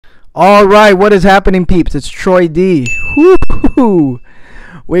All right, what is happening, peeps? It's Troy D. Woo-hoo.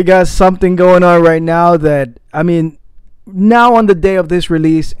 We got something going on right now that, I mean, now on the day of this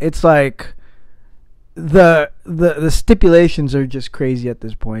release, it's like the stipulations are just crazy at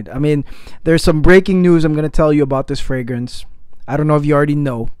this point. I mean, there's some breaking news I'm going to tell you about this fragrance. I don't know if you already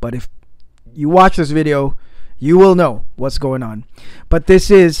know, but if you watch this video, you will know what's going on. But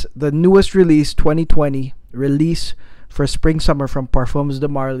this is the newest release, 2020 release for spring summer from Parfums de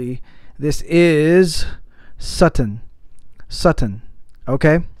Marly. This is Sutton.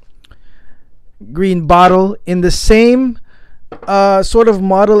 Okay, green bottle in the same sort of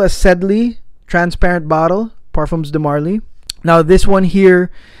model as Sedley, transparent bottle, Parfums de Marly. Now this one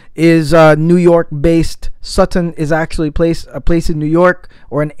here is New York based. Sutton is actually a place in New York,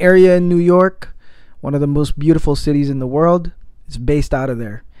 or an area in New York, one of the most beautiful cities in the world. It's based out of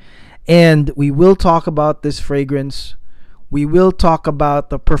there. And we will talk about this fragrance. We will talk about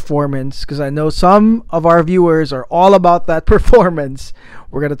the performance, because I know some of our viewers are all about that performance.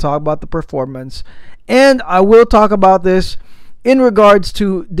 We're going to talk about the performance. And I will talk about this in regards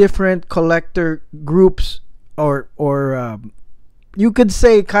to different collector groups, or you could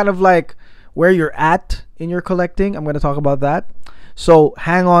say kind of like where you're at in your collecting. I'm going to talk about that. So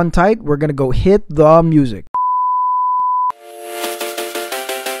hang on tight. We're going to go hit the music.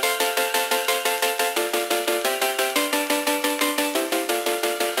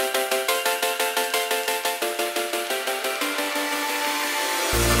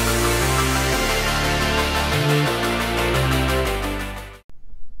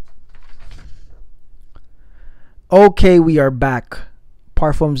 Okay, we are back.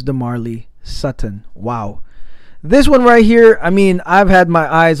 Parfums de Marly Sutton. Wow. This one right here, I mean, I've had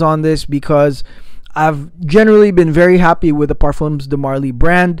my eyes on this because I've generally been very happy with the Parfums de Marly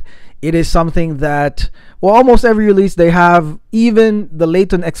brand. It is something that, well, almost every release they have, even the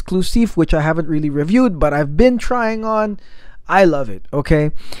Layton exclusive, which I haven't really reviewed, but I've been trying on. I love it,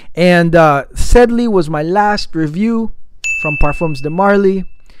 okay? And Sedley was my last review from Parfums de Marly.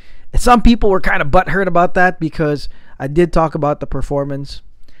 Some people were kind of butthurt about that because I did talk about the performance.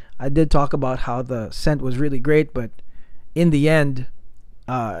 I did talk about how the scent was really great, but in the end,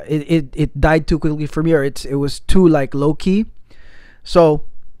 it died too quickly for me, or it was too like low key. So,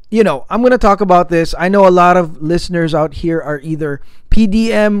 you know, I'm gonna talk about this. I know a lot of listeners out here are either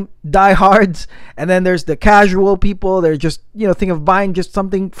PDM diehards, and then there's the casual people. They're just, you know, think of buying just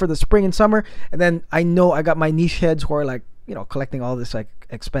something for the spring and summer. And then I know I got my niche heads who are like, you know, collecting all this like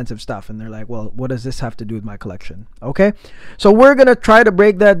expensive stuff, and they're like, well, what does this have to do with my collection? Okay, so we're gonna try to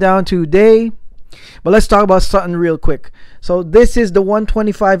break that down today, but let's talk about Sutton real quick. So this is the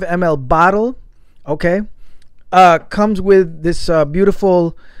 125 ml bottle. Okay, comes with this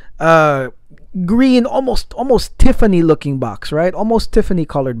beautiful green, almost Tiffany looking box, right? Almost Tiffany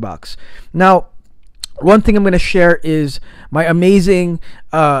colored box. Now, one thing I'm gonna share is my amazing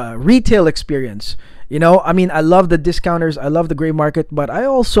retail experience. You know, I mean, I love the discounters, I love the gray market, but I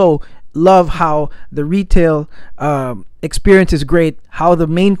also love how the retail experience is great, how the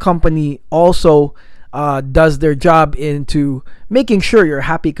main company also does their job into making sure you're a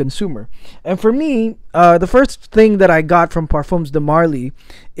happy consumer. And for me, the first thing that I got from Parfums de Marly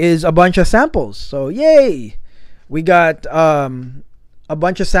is a bunch of samples. So yay! We got a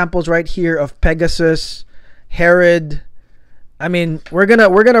bunch of samples right here of Pegasus, Herod. I mean, we're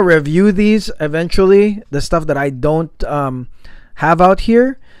gonna review these eventually, the stuff that I don't have out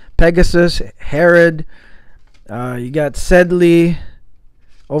here. Pegasus, Herod, you got Sedley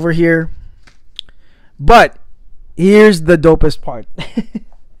over here. But here's the dopest part.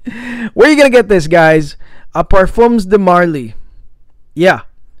 Where are you gonna get this, guys? A Parfums de Marly. Yeah,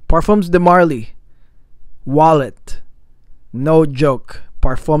 Parfums de Marly wallet. No joke.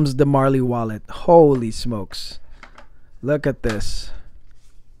 Parfums de Marly wallet. Holy smokes. Look at this.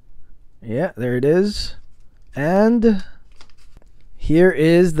 Yeah, there it is. And here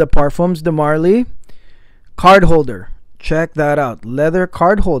is the Parfums de Marly card holder. Check that out. Leather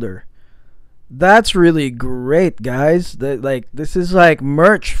card holder. That's really great, guys. This is like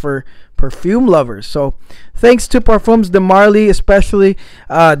merch for perfume lovers. So thanks to Parfums de Marly, especially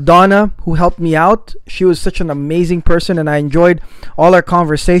Donna, who helped me out. She was such an amazing person, and I enjoyed all our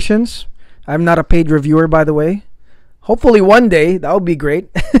conversations. I'm not a paid reviewer, by the way. Hopefully one day, that would be great.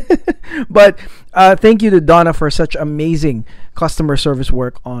 But thank you to Donna for such amazing customer service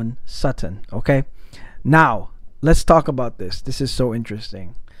work on Sutton. Okay, now let's talk about this. This is so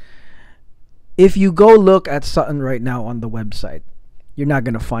interesting. If you go look at Sutton right now on the website, you're not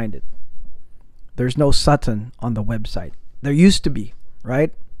going to find it. There's no Sutton on the website. There used to be,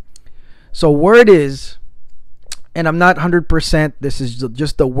 right? So word is and I'm not 100%, this is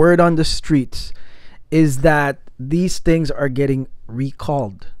just the word on the streets, is that these things are getting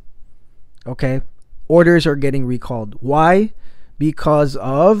recalled. Okay? Orders are getting recalled. Why? Because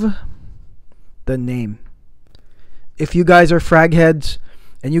of the name. If you guys are frag heads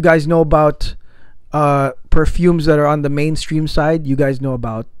and you guys know about perfumes that are on the mainstream side, you guys know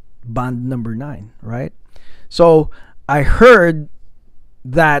about Bond number 9, right? So I heard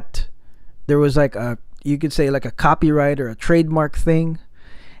that there was like a, you could say like a copyright or a trademark thing,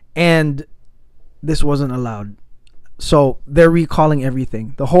 and this wasn't allowed. So they're recalling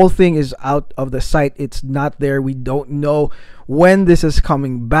everything. The whole thing is out of the site. It's not there. We don't know when this is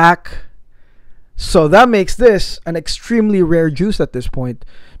coming back. So that makes this an extremely rare juice at this point,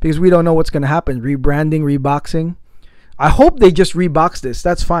 because we don't know what's going to happen. Rebranding, reboxing. I hope they just rebox this.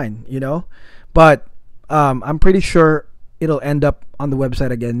 That's fine, you know. But I'm pretty sure it'll end up on the website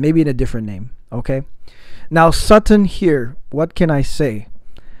again, maybe in a different name. Okay. Now Sutton here, what can I say?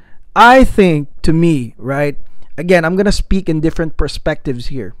 I think, to me, right, again, I'm going to speak in different perspectives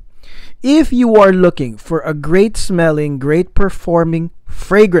here. If you are looking for a great smelling, great performing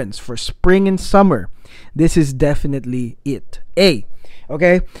fragrance for spring and summer, this is definitely it.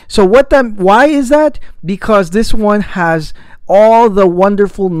 Okay, so why is that? Because this one has all the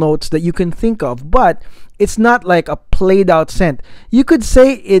wonderful notes that you can think of, but it's not like a played out scent. You could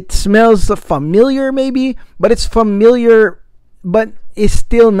say it smells familiar maybe, but it's familiar, but it's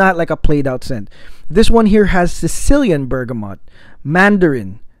still not like a played out scent. This one here has Sicilian bergamot,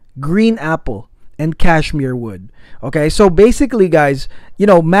 mandarin, green apple, and cashmere wood. Okay, so basically, guys, you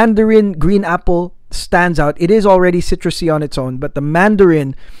know, mandarin, green apple stands out. It is already citrusy on its own, but the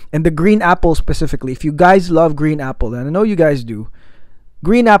mandarin and the green apple specifically, if you guys love green apple, and I know you guys do,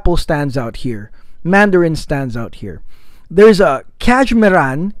 green apple stands out here. Mandarin stands out here. There's a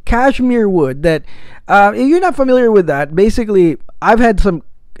cashmere wood that, if you're not familiar with that, basically, I've had some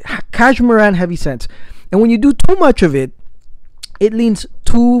cashmere heavy scents, and when you do too much of it, it leans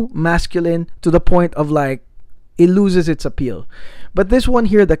too masculine to the point of like it loses its appeal. But this one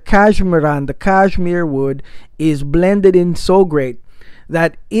here, the cashmere wood, is blended in so great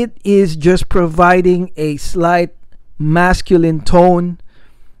that it is just providing a slight masculine tone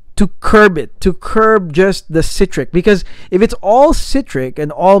to curb just the citric. Because if it's all citric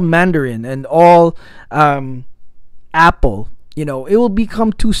and all mandarin and all apple, you know, it will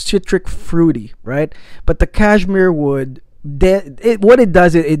become too citric fruity, right? But the cashmere wood,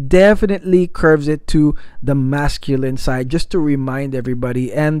 it definitely curves it to the masculine side, just to remind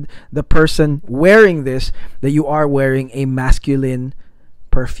everybody and the person wearing this that you are wearing a masculine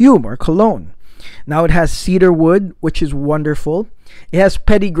perfume or cologne. Now it has cedar wood, which is wonderful. It has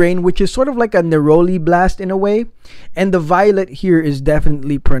petitgrain, which is sort of like a neroli blast in a way, and the violet here is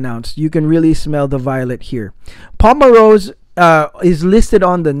definitely pronounced. You can really smell the violet here. Pomerose is listed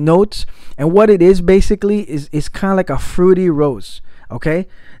on the notes, and what it is basically is kind of like a fruity rose. Okay,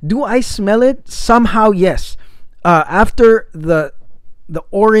 do I smell it? Somehow, yes. After the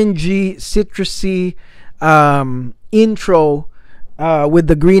orangey, citrusy intro with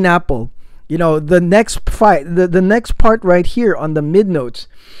the green apple, you know, the next part right here on the mid notes,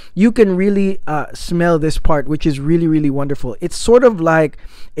 you can really smell this part, which is really, really wonderful. It's sort of like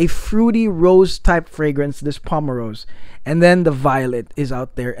a fruity rose type fragrance, this pomerose, and then the violet is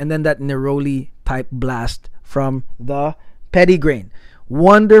out there, and then that neroli type blast from the petitgrain.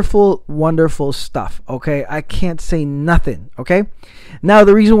 Wonderful, wonderful stuff. Okay, I can't say nothing. Okay, now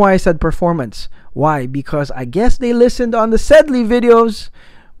the reason why I said performance, why? Because I guess they listened on the Sedley videos,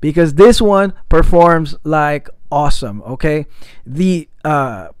 because this one performs like awesome. Okay, the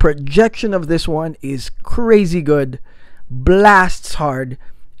projection of this one is crazy good, blasts hard,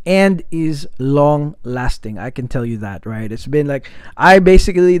 and is long lasting. I can tell you that, right? It's been like, I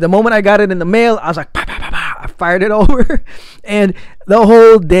basically, the moment I got it in the mail, I was like, bah, bah, bah, bah. I fired it over, and the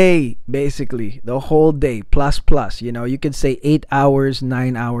whole day, basically the whole day plus, you know, you can say 8 hours,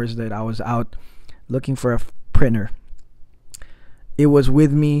 9 hours that I was out looking for a printer. It was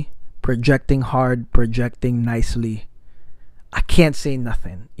with me, projecting hard, projecting nicely. I can't say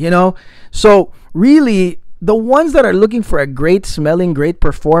nothing, you know? So really, the ones that are looking for a great smelling, great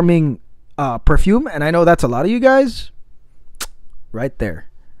performing perfume, and I know that's a lot of you guys, right there.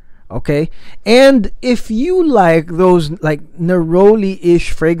 Okay, and if you like those like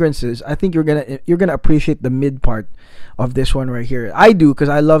neroli-ish fragrances, I think you're gonna appreciate the mid part of this one right here. I do, because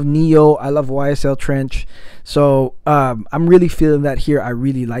I love Neo, I love YSL Trench, so I'm really feeling that here. I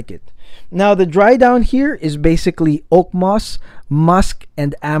really like it. Now the dry down here is basically oak moss, musk,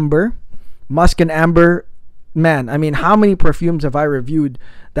 and amber. Musk and amber, man, I mean, how many perfumes have I reviewed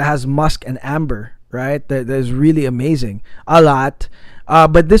that has musk and amber? right? That is really amazing. A lot.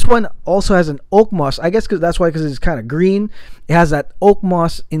 But this one also has an oak moss. I guess because it's kind of green. It has that oak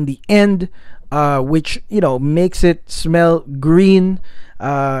moss in the end, which makes it smell green.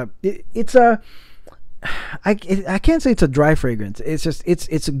 It's a I can't say it's a dry fragrance. It's just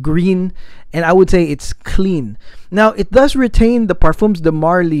it's green, and I would say it's clean. Now it does retain the Parfums de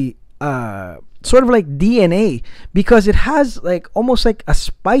Marly sort of like DNA, because it has like almost like a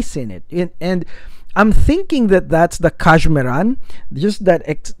spice in it, and I'm thinking that that's the cashmeran, just that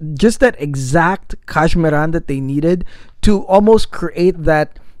exact cashmeran that they needed to almost create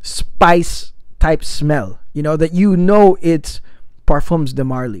that spice type smell. That it's Parfums de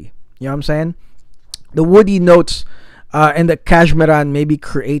Marly. You know what I'm saying? The woody notes and the cashmeran maybe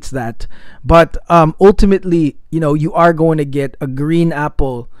creates that, but ultimately, you are going to get a green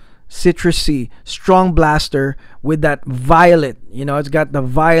apple, citrusy, strong blaster with that violet. It's got the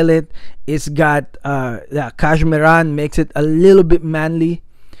violet. It's got cashmeran, makes it a little bit manly.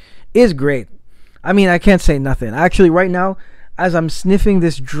 It's great. I mean, I can't say nothing. Actually, right now, as I'm sniffing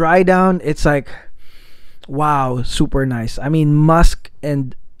this dry down, it's like, wow, super nice. I mean, musk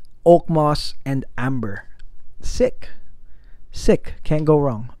and oak moss and amber. Sick. Can't go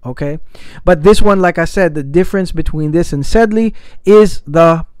wrong. Okay, but this one, like I said, the difference between this and Sedley is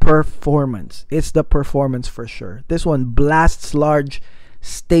the performance. It's the performance for sure. This one blasts large,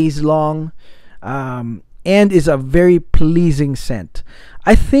 stays long, and is a very pleasing scent.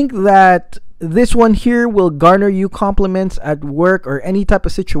 I think that this one here will garner you compliments at work or any type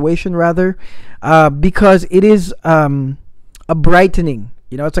of situation, rather, because it is a brightening.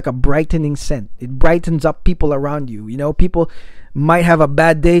 It's like a brightening scent. It brightens up people around you. People might have a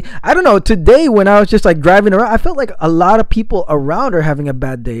bad day. I don't know. Today, when I was just like driving around, I felt like a lot of people around are having a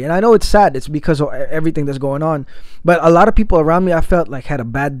bad day. And I know it's sad. It's because of everything that's going on. But a lot of people around me, I felt like had a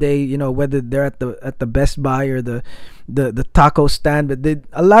bad day. Whether they're at the Best Buy or the taco stand. But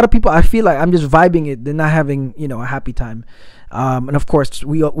a lot of people, I feel like I'm just vibing it. They're not having a happy time. And of course,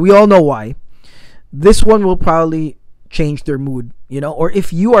 we all know why. This one will probably change their mood, or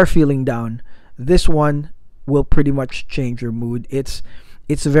if you are feeling down, this one will pretty much change your mood. It's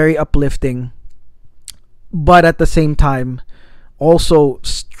very uplifting, but at the same time also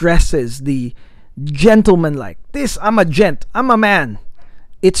stresses the gentleman-like. I'm a man.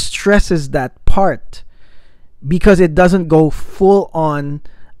 It stresses that part because it doesn't go full on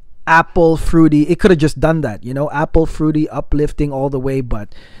apple fruity. It could have just done that, apple fruity, uplifting all the way,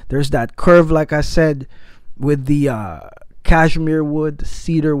 but there's that curve, like I said, with the cashmere wood,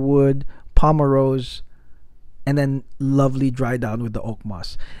 cedar wood, pomerose, and then lovely dry down with the oak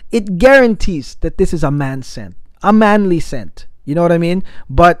moss. It guarantees that this is a man scent, a manly scent. You know what I mean?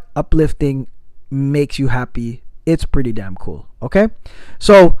 But uplifting, makes you happy. It's pretty damn cool. Okay,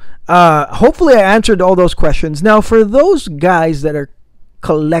 so hopefully I answered all those questions. Now, for those guys that are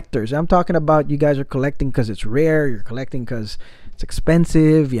collectors, I'm talking about you guys are collecting because it's rare, you're collecting because it's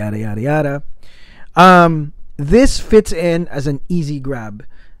expensive, yada yada yada. This fits in as an easy grab.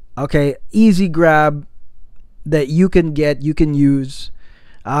 Okay, easy grab that you can use.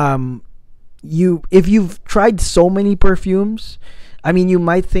 If you've tried so many perfumes, I mean, you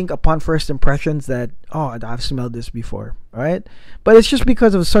might think upon first impressions that, oh, I've smelled this before, right? But it's just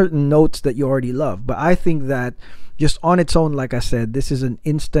because of certain notes that you already love. But I think that just on its own, like I said, this is an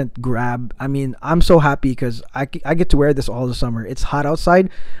instant grab. I mean, I'm so happy because I get to wear this all the summer. It's hot outside.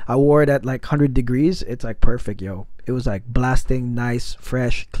 I wore it at like 100 degrees. It's like perfect, yo. It was like blasting, nice,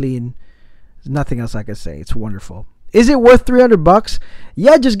 fresh, clean. There's nothing else I can say. It's wonderful. Is it worth $300?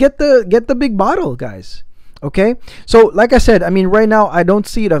 Yeah, just get the big bottle, guys. Okay, so like I said, I mean, right now I don't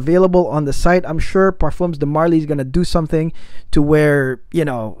see it available on the site. I'm sure Parfums de Marly is gonna do something to where,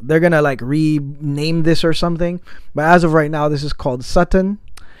 they're gonna like rename this or something. But as of right now, this is called Sutton,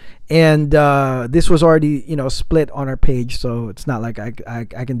 and this was already split on our page, so it's not like I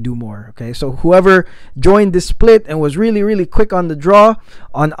can do more. Okay, so whoever joined this split and was really quick on the draw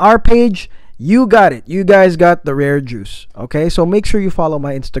on our page, you got it. You guys got the rare juice. Okay, so make sure you follow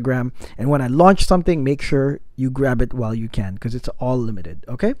my Instagram, and when I launch something, make sure you grab it while you can, because it's all limited.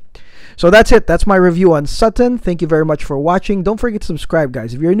 Okay, so that's it. That's my review on Sutton. Thank you very much for watching. Don't forget to subscribe,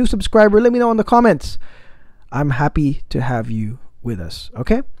 guys. If you're a new subscriber, let me know in the comments. I'm happy to have you with us.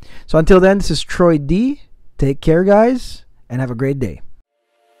 Okay, so until then, this is Troy D. Take care, guys, and have a great day.